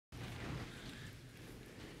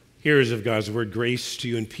Hearers of God's word, grace to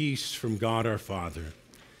you and peace from God our Father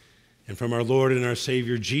and from our Lord and our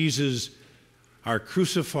Savior, Jesus, our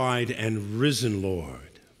crucified and risen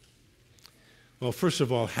Lord. Well, first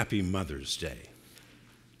of all, happy Mother's Day.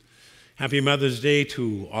 Happy Mother's Day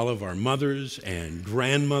to all of our mothers and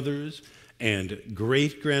grandmothers and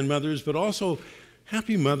great-grandmothers, but also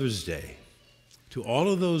happy Mother's Day to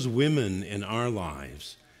all of those women in our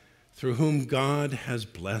lives through whom God has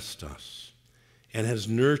blessed us and has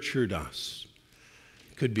nurtured us.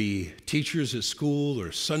 It could be teachers at school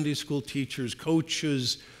or Sunday school teachers,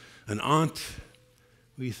 coaches, an aunt.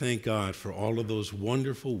 We thank God for all of those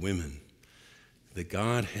wonderful women that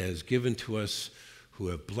God has given to us who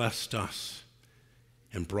have blessed us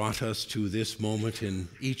and brought us to this moment in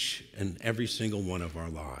each and every single one of our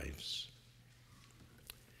lives.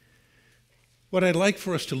 What I'd like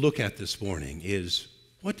for us to look at this morning is,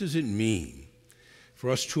 what does it mean for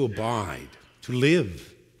us to abide, to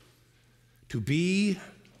live, to be,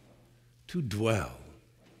 to dwell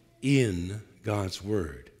in God's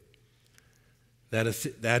Word? That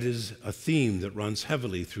is a theme that runs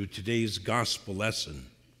heavily through today's gospel lesson.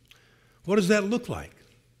 What does that look like?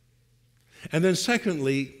 And then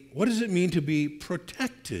secondly, what does it mean to be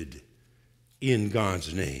protected in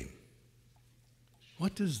God's name?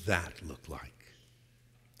 What does that look like?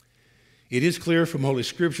 It is clear from Holy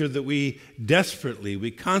Scripture that we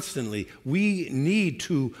constantly need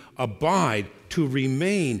to abide, to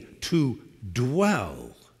remain, to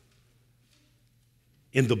dwell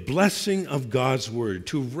in the blessing of God's Word,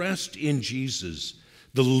 to rest in Jesus,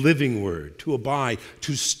 the living Word, to abide,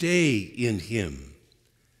 to stay in Him.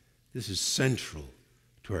 This is central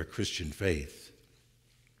to our Christian faith.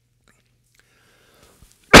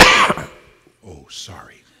 Oh,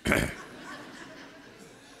 sorry.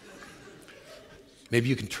 Maybe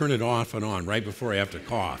you can turn it off and on right before I have to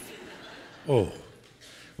cough. Oh,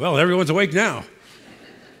 well, everyone's awake now.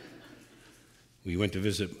 We went to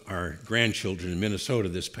visit our grandchildren in Minnesota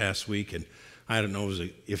this past week, and I don't know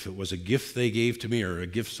if it was a gift they gave to me or a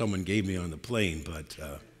gift someone gave me on the plane, but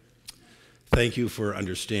thank you for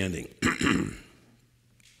understanding.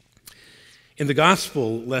 In the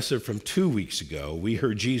gospel lesson from 2 weeks ago, we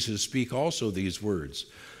heard Jesus speak also these words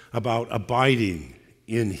about abiding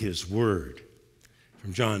in His Word.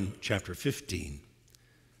 From John chapter 15,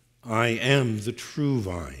 I am the true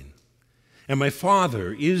vine, and my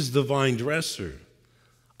Father is the vine dresser.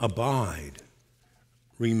 Abide,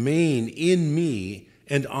 remain in me,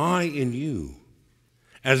 and I in you.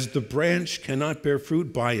 As the branch cannot bear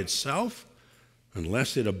fruit by itself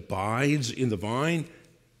unless it abides in the vine,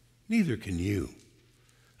 neither can you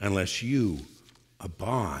unless you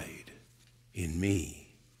abide in me.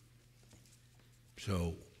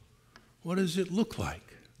 So, what does it look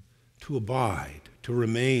like to abide, to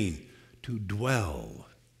remain, to dwell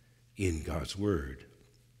in God's Word?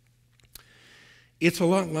 It's a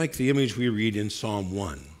lot like the image we read in Psalm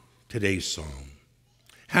 1, today's psalm.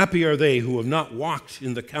 Happy are they who have not walked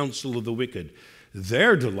in the counsel of the wicked.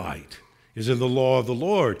 Their delight is in the law of the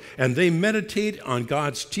Lord, and they meditate on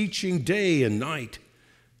God's teaching day and night.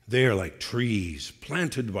 They are like trees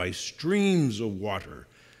planted by streams of water,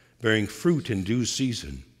 bearing fruit in due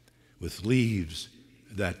season, with leaves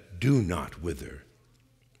that do not wither.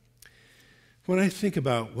 When I think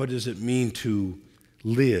about what does it mean to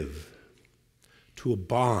live, to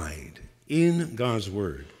abide in God's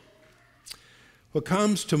Word, what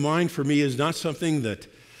comes to mind for me is not something that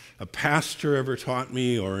a pastor ever taught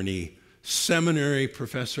me or any seminary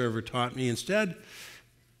professor ever taught me. Instead,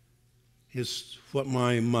 is what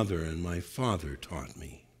my mother and my father taught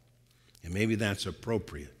me. And maybe that's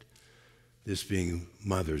appropriate, this being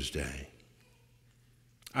Mother's Day.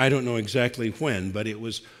 I don't know exactly when, but it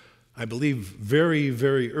was, I believe, very,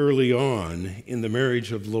 very early on in the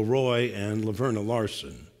marriage of Leroy and Laverna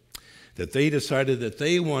Larson that they decided that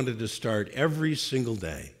they wanted to start every single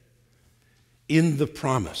day in the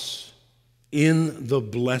promise, in the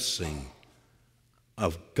blessing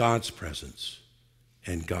of God's presence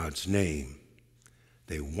and God's name.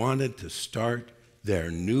 They wanted to start their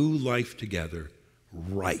new life together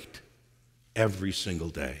right every single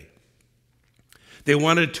day. They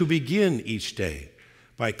wanted to begin each day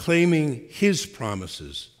by claiming His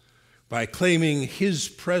promises, by claiming His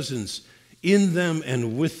presence in them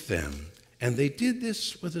and with them. And they did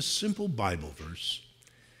this with a simple Bible verse.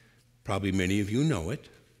 Probably many of you know it.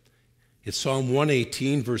 It's Psalm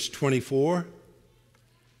 118, verse 24.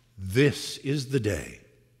 This is the day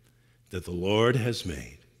that the Lord has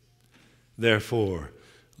made. Therefore,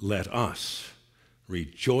 let us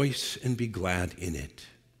rejoice and be glad in it.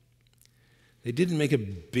 They didn't make a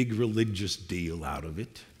big religious deal out of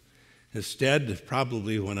it. Instead,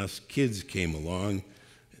 probably when us kids came along,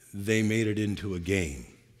 they made it into a game.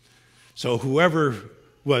 So whoever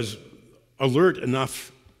was alert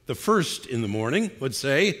enough the first in the morning would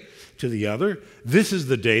say to the other, "This is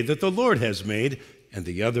the day that the Lord has made." And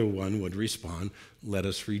the other one would respond, "Let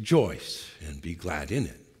us rejoice and be glad in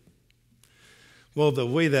it." Well, the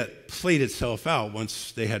way that played itself out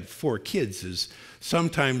once they had 4 kids is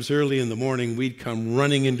sometimes early in the morning we'd come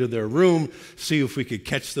running into their room, see if we could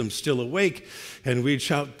catch them still awake, and we'd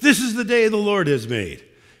shout, "This is the day the Lord has made."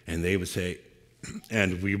 And they would say,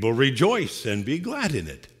 "And we will rejoice and be glad in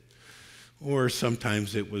it." Or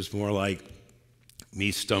sometimes it was more like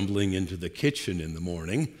me stumbling into the kitchen in the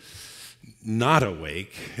morning, not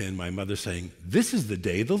awake, and my mother saying, "This is the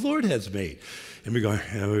day the Lord has made." And we go,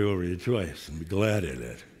 "And we will rejoice and be glad in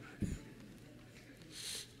it."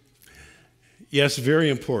 Yes, very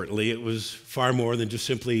importantly, it was far more than just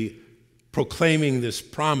simply proclaiming this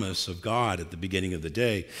promise of God at the beginning of the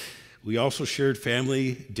day. We also shared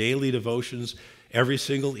family daily devotions every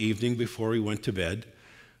single evening before we went to bed.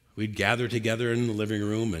 We'd gather together in the living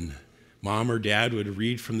room, and Mom or Dad would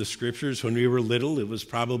read from the scriptures. When we were little, it was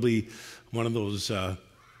probably one of those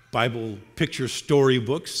Bible picture story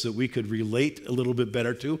books that we could relate a little bit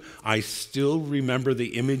better to. I still remember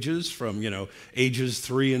the images from, ages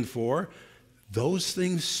 3 and 4. Those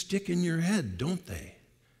things stick in your head, don't they?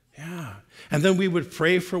 Yeah. And then we would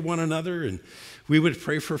pray for one another, and we would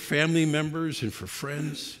pray for family members and for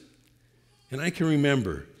friends. And I can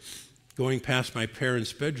remember going past my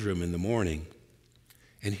parents' bedroom in the morning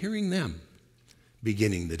and hearing them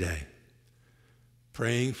beginning the day,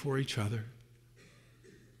 praying for each other,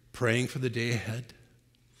 praying for the day ahead,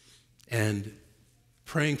 and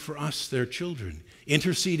praying for us, their children,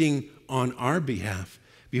 interceding on our behalf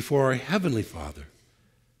before our Heavenly Father,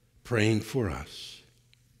 praying for us.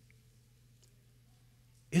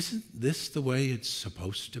 Isn't this the way it's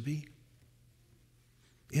supposed to be?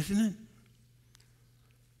 Isn't it?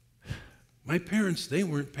 My parents, they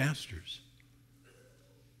weren't pastors.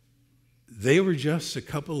 They were just a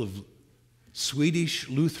couple of Swedish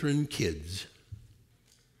Lutheran kids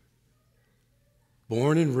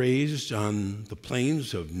born and raised on the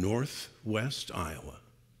plains of northwest Iowa,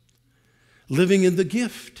 living in the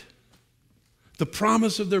gift, the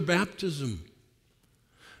promise of their baptism,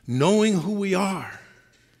 knowing who we are,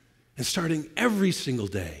 and starting every single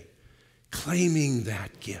day claiming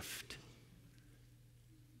that gift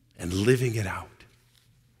and living it out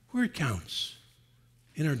where it counts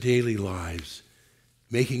in our daily lives,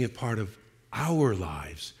 making it part of our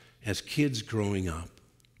lives as kids growing up.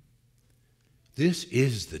 This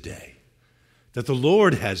is the day that the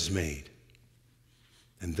Lord has made,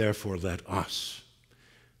 and therefore let us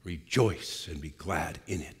rejoice and be glad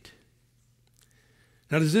in it.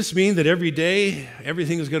 Now, does this mean that every day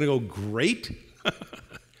everything is going to go great?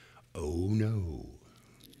 Oh, no.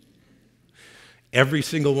 Every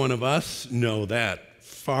single one of us know that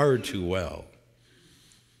far too well.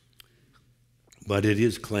 But it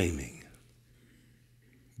is claiming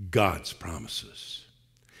God's promises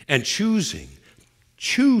and choosing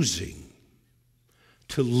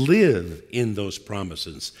to live in those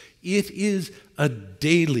promises. It is a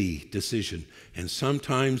daily decision, and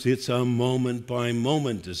sometimes it's a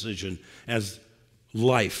moment-by-moment decision as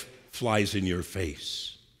life flies in your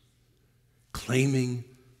face. Claiming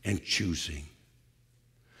and choosing,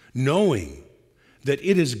 knowing that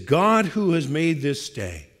it is God who has made this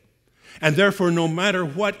day, and therefore no matter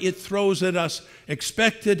what it throws at us,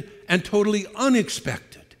 expected and totally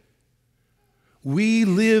unexpected, we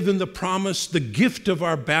live in the promise, the gift of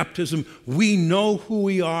our baptism. We know who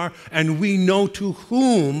we are, and we know to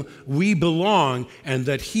whom we belong, and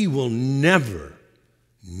that He will never,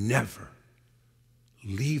 never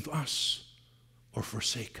leave us or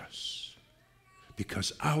forsake us.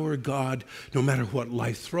 Because our God, no matter what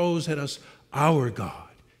life throws at us, our God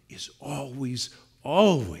is always,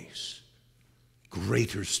 always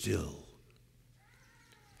greater still.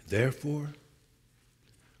 Therefore,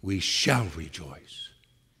 we shall rejoice,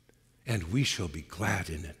 and we shall be glad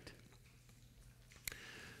in it.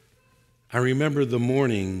 I remember the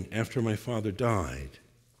morning after my father died.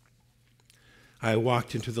 I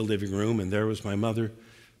walked into the living room, and there was my mother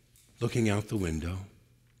looking out the window.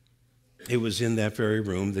 It was in that very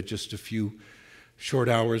room that just a few short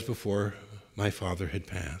hours before my father had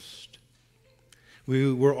passed.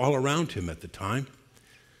 We were all around him at the time.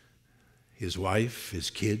 His wife, his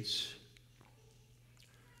kids.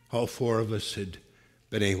 All 4 of us had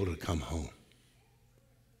been able to come home.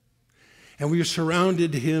 And we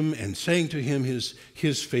surrounded him and sang to him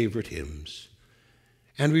his favorite hymns.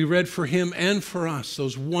 And we read for him and for us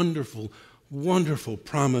those wonderful, wonderful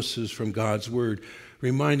promises from God's word,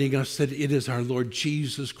 reminding us that it is our Lord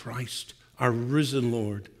Jesus Christ, our risen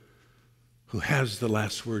Lord, who has the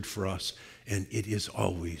last word for us, and it is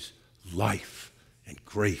always life and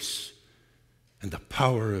grace and the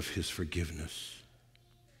power of his forgiveness.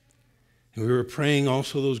 And we were praying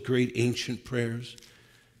also those great ancient prayers,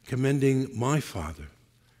 commending my Father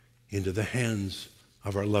into the hands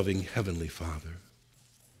of our loving Heavenly Father.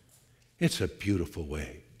 It's a beautiful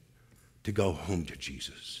way to go home to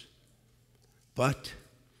Jesus. But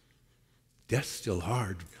death's still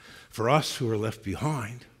hard for us who are left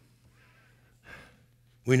behind.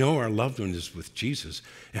 We know our loved one is with Jesus,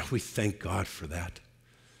 and we thank God for that.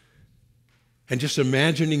 And just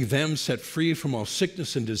imagining them set free from all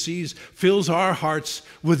sickness and disease fills our hearts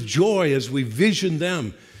with joy as we vision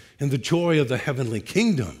them in the joy of the heavenly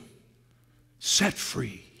kingdom, set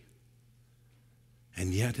free.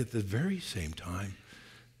 And yet at the very same time,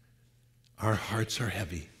 our hearts are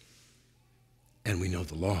heavy, and we know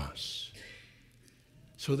the loss.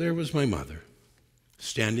 So there was my mother,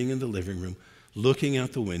 standing in the living room, looking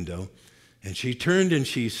out the window, and she turned and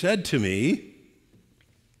she said to me,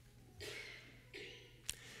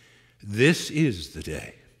 "This is the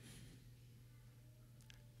day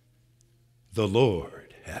the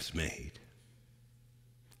Lord has made."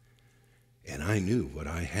 And I knew what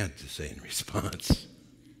I had to say in response.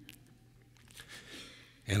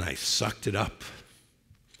 And I sucked it up.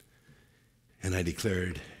 And I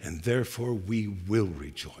declared, "And therefore we will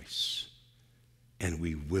rejoice, and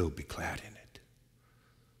we will be glad in it."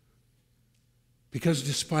 Because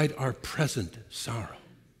despite our present sorrow,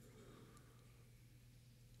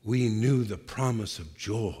 we knew the promise of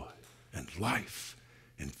joy and life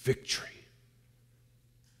and victory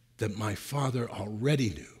that my Father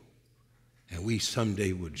already knew, and we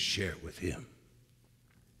someday would share with him.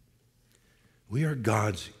 We are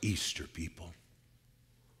God's Easter people.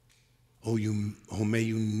 Oh, may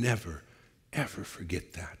you never, ever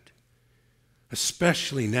forget that.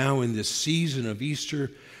 Especially now in this season of Easter,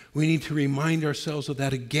 we need to remind ourselves of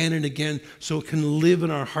that again and again so it can live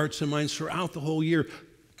in our hearts and minds throughout the whole year.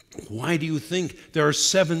 Why do you think there are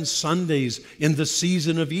 7 Sundays in the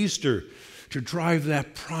season of Easter? To drive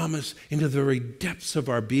that promise into the very depths of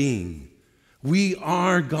our being. We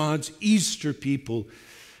are God's Easter people,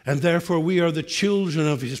 and therefore we are the children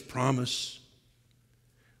of his promise.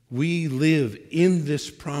 We live in this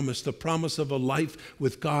promise, the promise of a life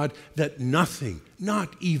with God that nothing,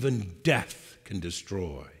 not even death, can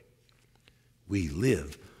destroy. We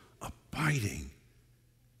live abiding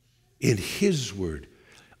in his word,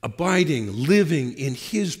 abiding, living in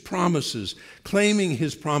his promises, claiming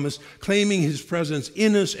his promise, claiming his presence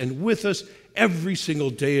in us and with us every single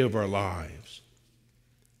day of our lives.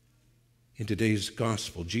 In today's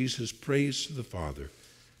gospel, Jesus prays to the Father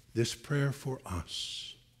this prayer for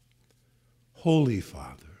us. Holy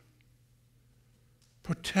Father,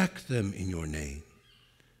 protect them in your name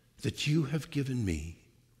that you have given me.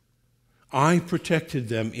 I protected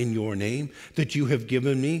them in your name that you have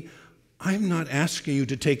given me. I'm not asking you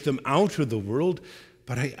to take them out of the world,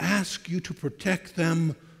 but I ask you to protect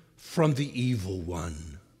them from the evil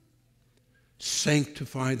one.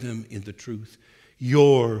 Sanctify them in the truth.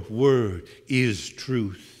 Your word is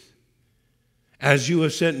truth. As you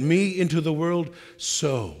have sent me into the world,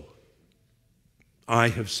 so I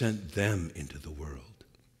have sent them into the world.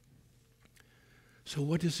 So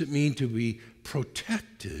what does it mean to be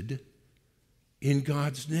protected in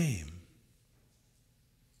God's name?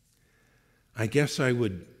 I guess I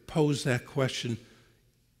would pose that question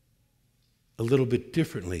a little bit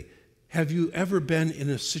differently. Have you ever been in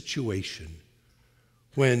a situation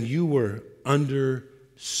when you were under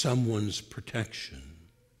someone's protection?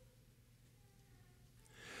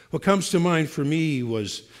 What comes to mind for me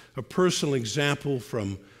was a personal example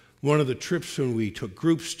from one of the trips when we took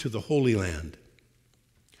groups to the Holy Land.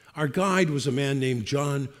 Our guide was a man named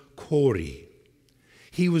John Corey.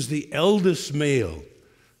 He was the eldest male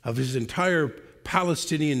of his entire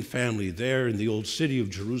Palestinian family there in the old city of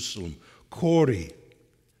Jerusalem. Corey.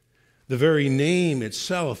 The very name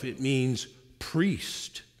itself, it means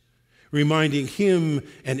priest, reminding him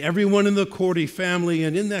and everyone in the Corey family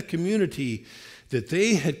and in that community that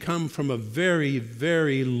they had come from a very,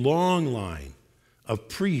 very long line of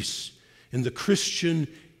priests in the Christian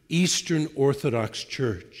Eastern Orthodox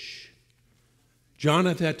Church. John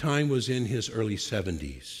at that time was in his early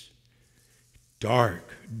 70s.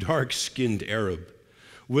 Dark-skinned Arab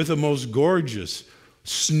with the most gorgeous,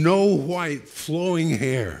 snow-white flowing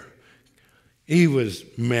hair. He was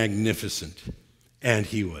magnificent, and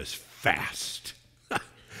he was fast.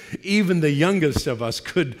 Even the youngest of us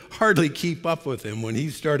could hardly keep up with him when he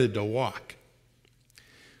started to walk.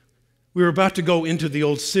 We were about to go into the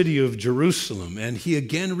old city of Jerusalem, and he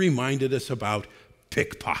again reminded us about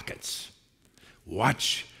pickpockets.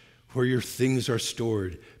 Watch where your things are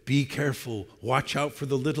stored. Be careful. Watch out for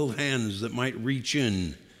the little hands that might reach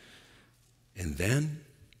in. And then,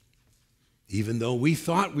 even though we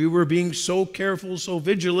thought we were being so careful, so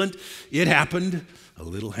vigilant, it happened. A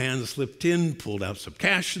little hand slipped in, pulled out some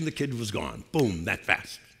cash, and the kid was gone. Boom, that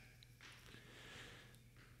fast.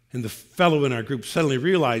 And the fellow in our group suddenly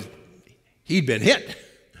realized he'd been hit.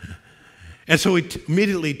 And so he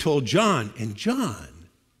immediately told John, and John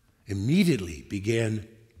immediately began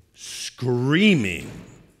screaming,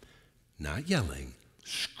 not yelling,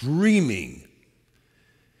 screaming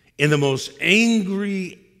in the most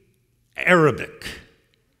angry Arabic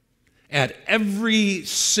at every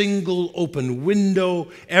single open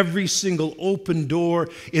window, every single open door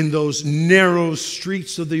in those narrow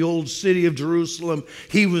streets of the old city of Jerusalem.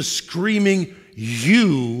 He was screaming,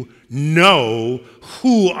 "You know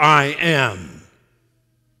who I am.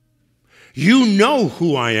 You know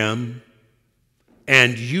who I am,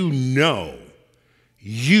 and you know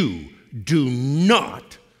you do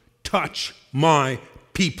not touch my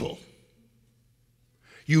people.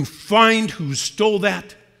 You find who stole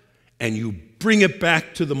that, and you bring it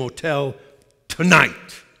back to the motel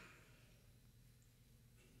tonight."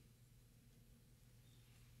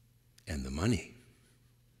 And the money,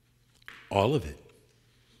 all of it,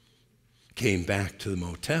 came back to the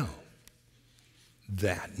motel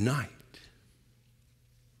that night.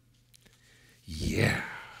 Yeah.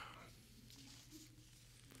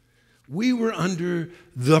 We were under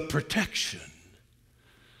the protection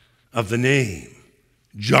of the name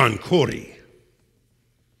John Corey.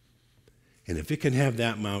 And if it can have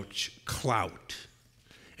that much clout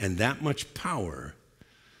and that much power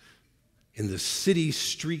in the city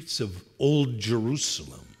streets of old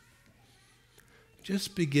Jerusalem,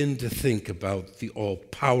 just begin to think about the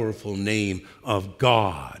all-powerful name of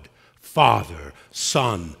God, Father,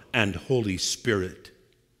 Son, and Holy Spirit.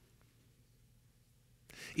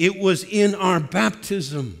 It was in our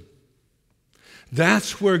baptism.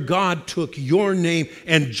 That's where God took your name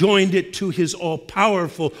and joined it to his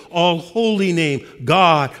all-powerful, all-holy name,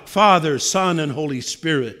 God, Father, Son, and Holy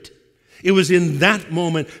Spirit. It was in that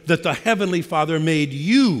moment that the Heavenly Father made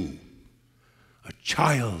you a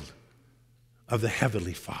child of the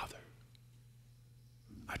Heavenly Father.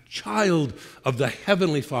 A child of the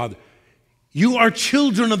Heavenly Father. You are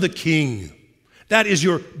children of the King. That is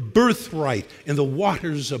your birthright in the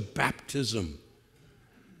waters of baptism.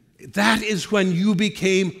 That is when you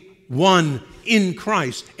became one in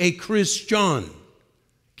Christ, a Christian.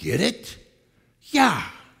 Get it?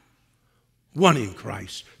 Yeah. One in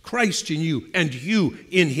Christ. Christ in you, and you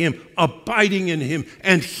in him, abiding in him,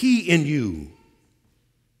 and he in you.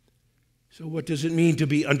 So what does it mean to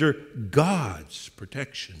be under God's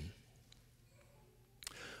protection?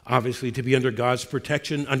 Obviously, to be under God's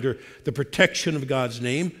protection, under the protection of God's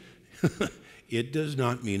name, it does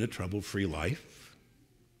not mean a trouble-free life.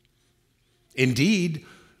 Indeed,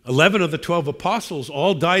 11 of the 12 apostles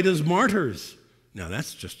all died as martyrs. Now,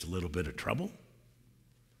 that's just a little bit of trouble.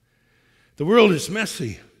 The world is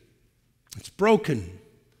messy. It's broken.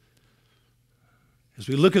 As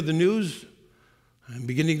we look at the news, I'm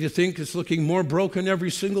beginning to think it's looking more broken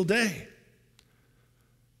every single day.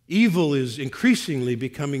 Evil is increasingly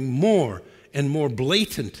becoming more and more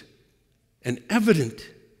blatant and evident.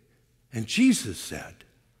 And Jesus said,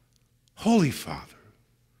 "Holy Father,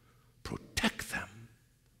 protect them.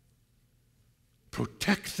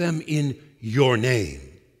 Protect them in your name."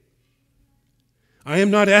 I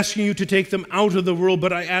am not asking you to take them out of the world,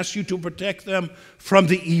 but I ask you to protect them from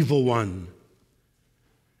the evil one.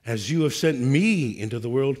 As you have sent me into the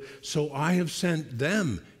world, so I have sent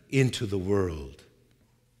them into the world.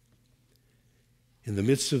 In the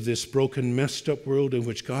midst of this broken, messed up world in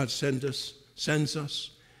which God sends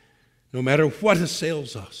us, no matter what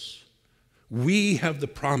assails us, we have the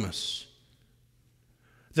promise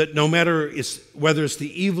that no matter whether it's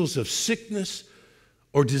the evils of sickness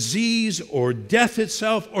or disease or death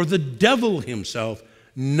itself or the devil himself,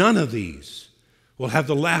 none of these will have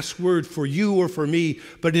the last word for you or for me,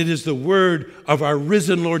 but it is the word of our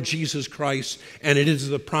risen Lord Jesus Christ, and it is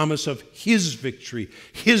the promise of his victory,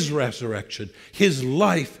 his resurrection, his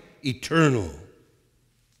life eternal.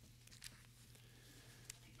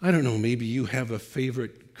 I don't know, maybe you have a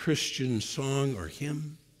favorite Christian song or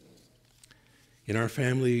hymn. In our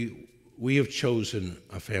family, we have chosen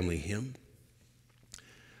a family hymn.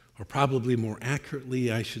 Or probably more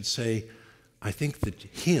accurately, I should say, I think the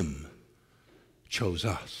hymn chose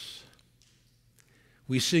us.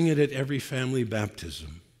 We sing it at every family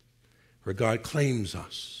baptism where God claims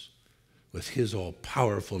us with his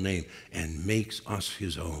all-powerful name and makes us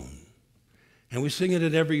his own. And we sing it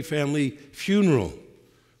at every family funeral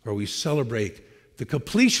where we celebrate the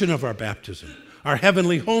completion of our baptism, our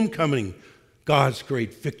heavenly homecoming, God's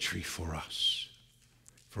great victory for us.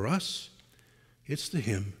 For us, it's the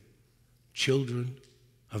hymn, Children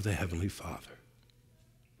of the Heavenly Father.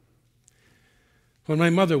 When my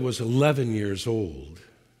mother was 11 years old,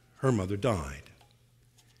 her mother died.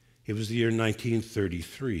 It was the year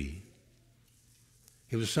 1933.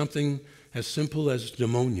 It was something as simple as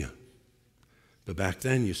pneumonia. But back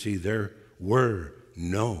then, you see, there were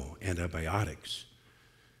no antibiotics.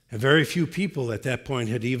 And very few people at that point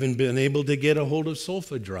had even been able to get a hold of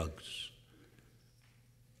sulfur drugs.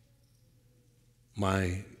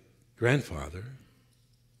 My grandfather,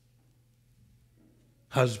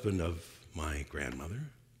 husband of my grandmother,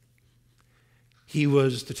 he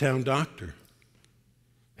was the town doctor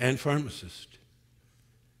and pharmacist.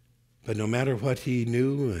 But no matter what he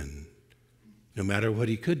knew and no matter what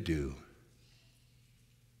he could do,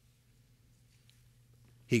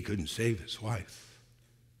 he couldn't save his wife.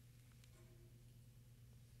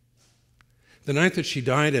 The night that she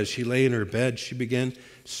died, as she lay in her bed, she began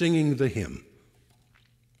singing the hymn,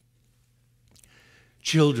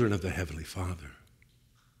 Children of the Heavenly Father.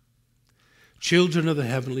 Children of the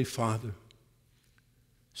Heavenly Father,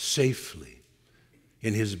 safely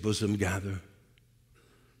in his bosom gather,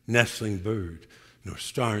 nestling bird nor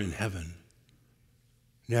star in heaven,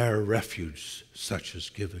 ne'er refuge such is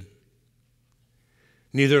given.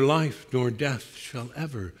 Neither life nor death shall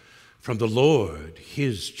ever from the Lord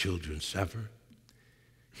his children sever.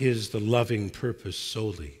 His the loving purpose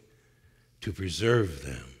solely to preserve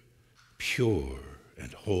them pure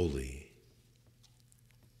and holy.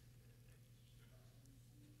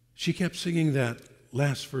 She kept singing that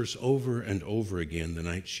last verse over and over again the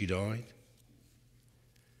night she died.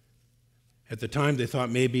 At the time, they thought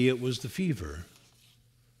maybe it was the fever.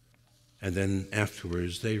 And then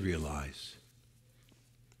afterwards, they realized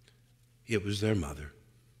it was their mother.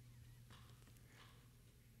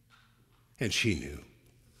 And she knew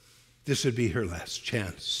this would be her last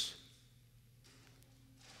chance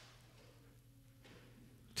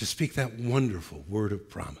to speak that wonderful word of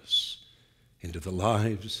promise into the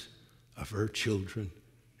lives of her children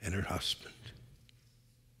and her husband.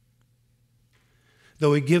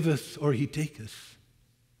 Though he giveth or he taketh,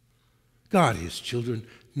 God his children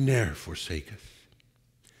ne'er forsaketh.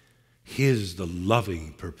 His the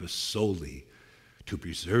loving purpose solely to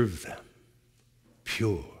preserve them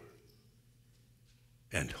pure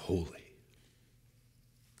and holy.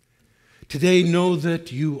 Today know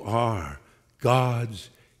that you are God's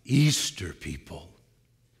Easter people.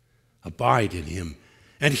 Abide in him,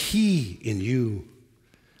 and he in you.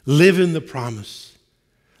 Live in the promise.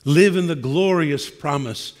 Live in the glorious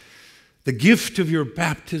promise, the gift of your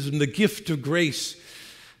baptism, the gift of grace,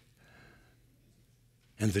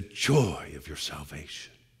 and the joy of your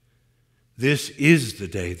salvation. This is the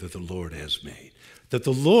day that the Lord has made,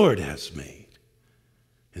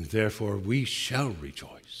 and therefore we shall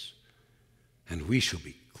rejoice, and we shall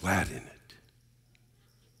be glad in it.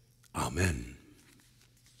 Amen.